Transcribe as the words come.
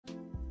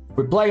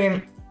We're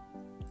playing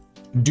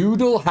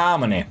Doodle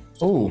Harmony.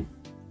 Ooh.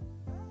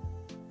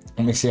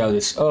 Let me see how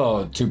this...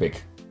 Oh, too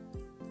big.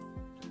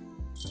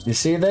 You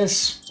see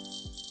this?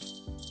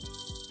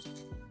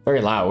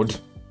 Very loud.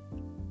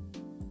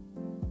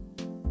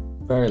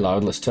 Very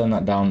loud. Let's turn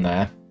that down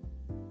there.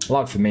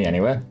 Loud for me,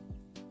 anyway.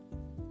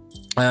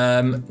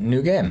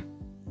 New game.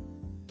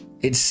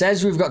 It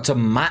says we've got to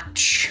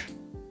match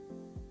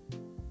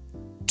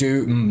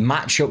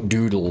up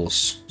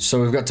doodles.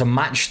 So we've got to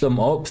match them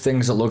up,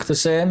 things that look the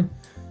same.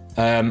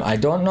 I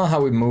don't know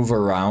how we move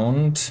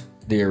around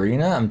the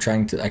arena.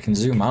 I can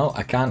zoom out.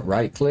 I can't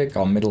right click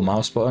or middle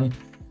mouse button.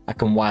 I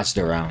can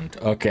WASD around.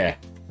 Okay.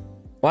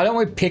 Why don't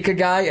we pick a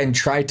guy and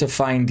try to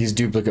find his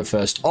duplicate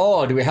first?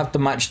 Or do we have to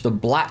match the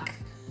black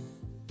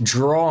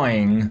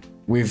drawing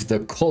with the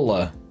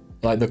color?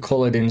 Like the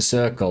colored in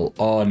circle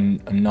or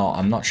not?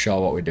 I'm not sure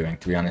what we're doing,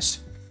 to be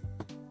honest.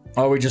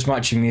 Or are we just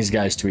matching these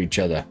guys to each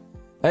other?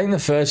 I think the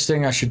first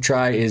thing I should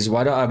try is,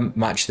 why don't I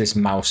match this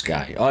mouse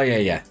guy? Oh,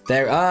 yeah.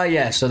 There. Ah,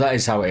 yeah. So that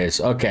is how it is.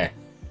 Okay.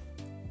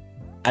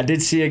 I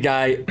did see a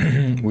guy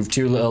with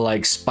two little,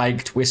 like,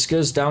 spiked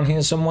whiskers down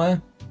here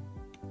somewhere.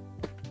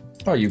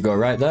 Oh, you go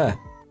right there.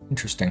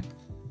 Interesting.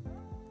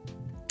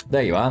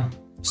 There you are.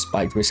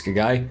 Spiked whisker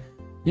guy.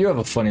 You have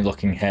a funny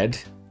looking head.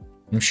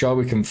 I'm sure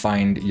we can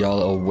find your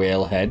little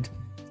whale head.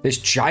 This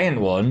giant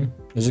one,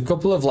 there's a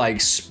couple of like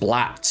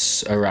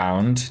splats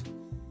around.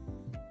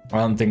 I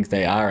don't think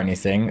they are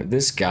anything.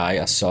 This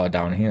guy I saw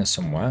down here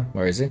somewhere.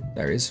 Where is he?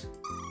 There he is.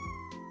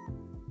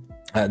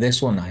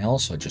 This one I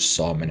also just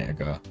saw a minute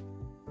ago.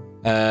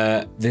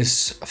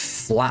 This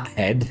flat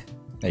head.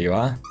 There you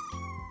are.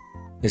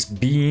 This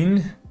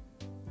bean.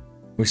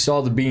 We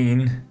saw the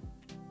bean.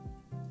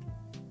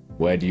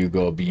 Where do you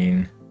go,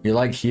 bean? You're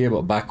like here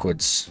but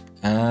backwards.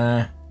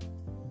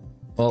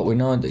 Well, we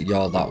know that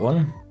you're that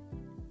one.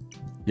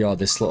 You're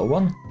this little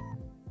one.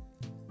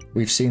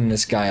 We've seen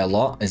this guy a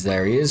lot.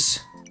 There he is.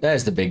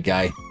 There's the big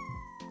guy.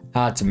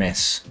 Hard to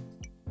miss.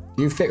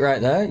 Do you fit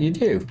right there? You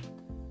do.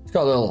 He's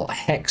got a little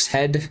hex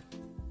head.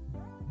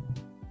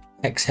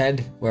 Hex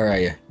head. Where are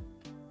you?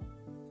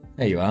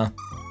 There you are.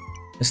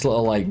 This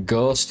little like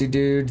ghosty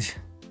dude.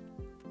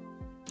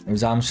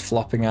 His arms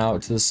flopping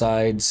out to the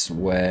sides.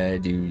 Where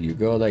do you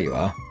go? There you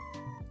are.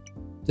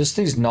 Just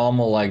these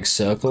normal, like,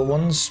 circle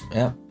ones.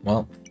 Yeah,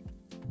 well.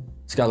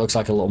 This guy looks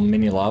like a little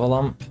mini lava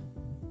lamp.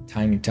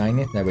 Tiny.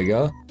 There we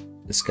go.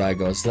 This guy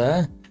goes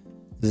there.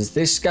 There's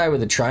this guy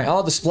with a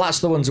oh, the splats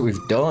are the ones that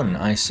we've done.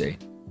 I see.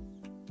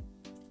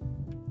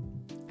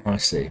 I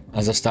see.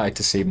 As I started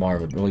to see more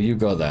of it. Well, you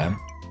go there.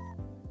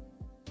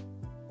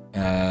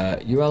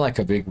 You are like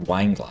a big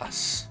wine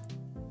glass.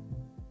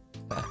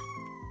 There.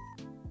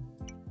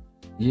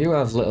 You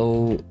have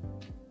little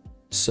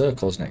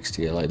circles next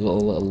to you, like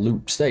little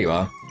loops. There you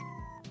are.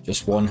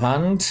 Just one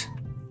hand.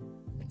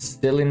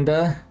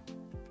 Cylinder.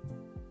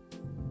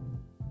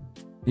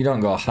 You don't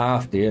go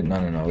half, do you?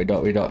 No. We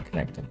don't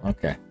connect them.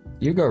 Okay.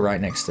 You go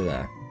right next to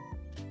there.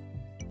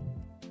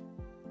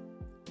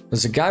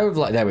 There's a guy with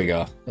like, there we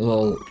go. A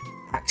little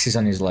axis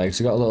on his legs.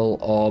 We got a little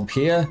orb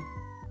here.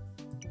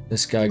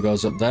 This guy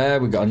goes up there.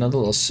 We got another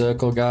little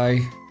circle guy.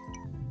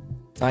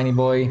 Tiny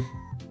boy.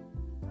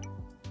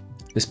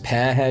 This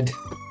pear head.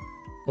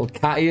 Little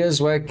cat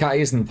ears. Where are cat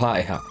ears and the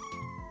party hat?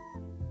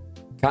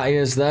 Cat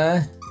ears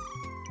there.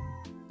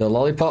 The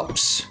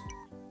lollipops.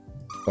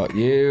 Got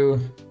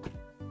you.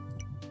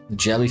 The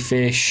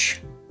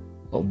jellyfish.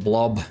 Little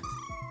blob.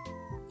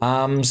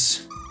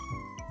 Arms.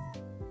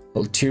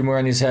 Little tumor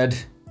on his head.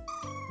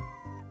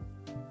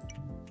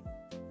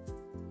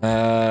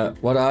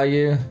 What are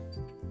you?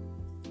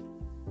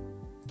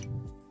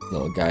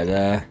 Little guy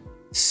there.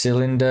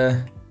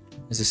 Cylinder.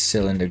 Where's the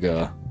cylinder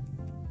go?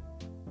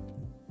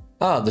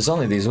 Oh, there's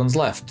only these ones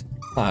left.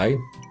 Hi.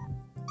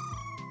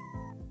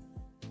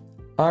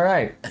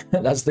 Alright,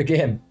 that's the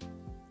game.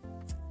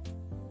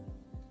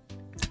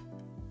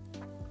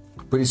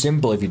 Pretty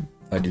simple if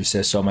I do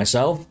say so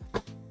myself.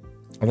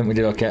 I think we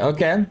did okay.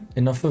 Okay,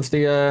 enough of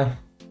the...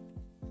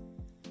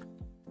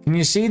 Can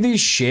you see these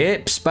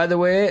shapes, by the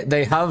way?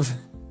 They have...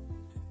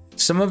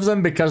 Some of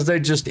them, because they're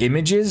just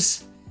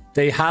images,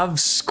 they have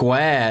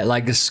square,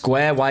 like a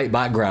square white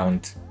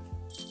background.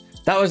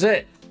 That was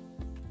it.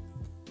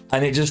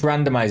 And it just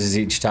randomizes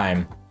each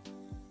time.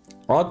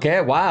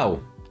 Okay,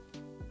 wow.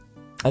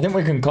 I think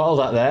we can call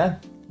that there.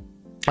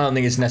 I don't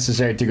think it's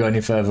necessary to go any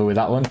further with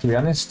that one, to be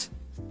honest.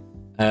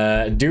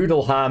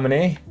 Doodle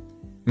Harmony.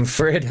 I'm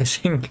afraid I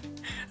think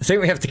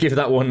we have to give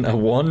that one a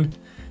 1.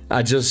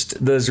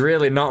 There's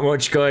really not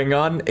much going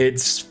on.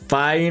 It's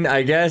fine,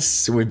 I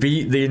guess. We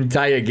beat the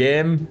entire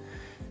game.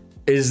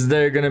 Is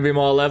there going to be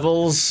more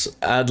levels?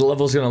 Are the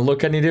levels going to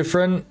look any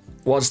different?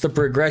 What's the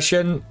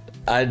progression?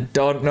 I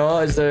don't know.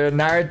 Is there a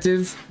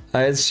narrative?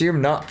 I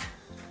assume not.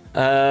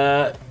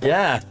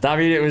 Yeah. I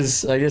mean,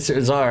 I guess it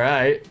was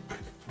alright.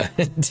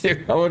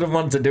 I wouldn't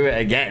want to do it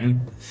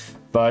again.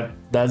 But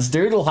that's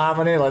Doodle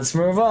Harmony. Let's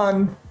move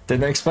on.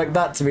 Didn't expect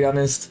that, to be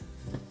honest.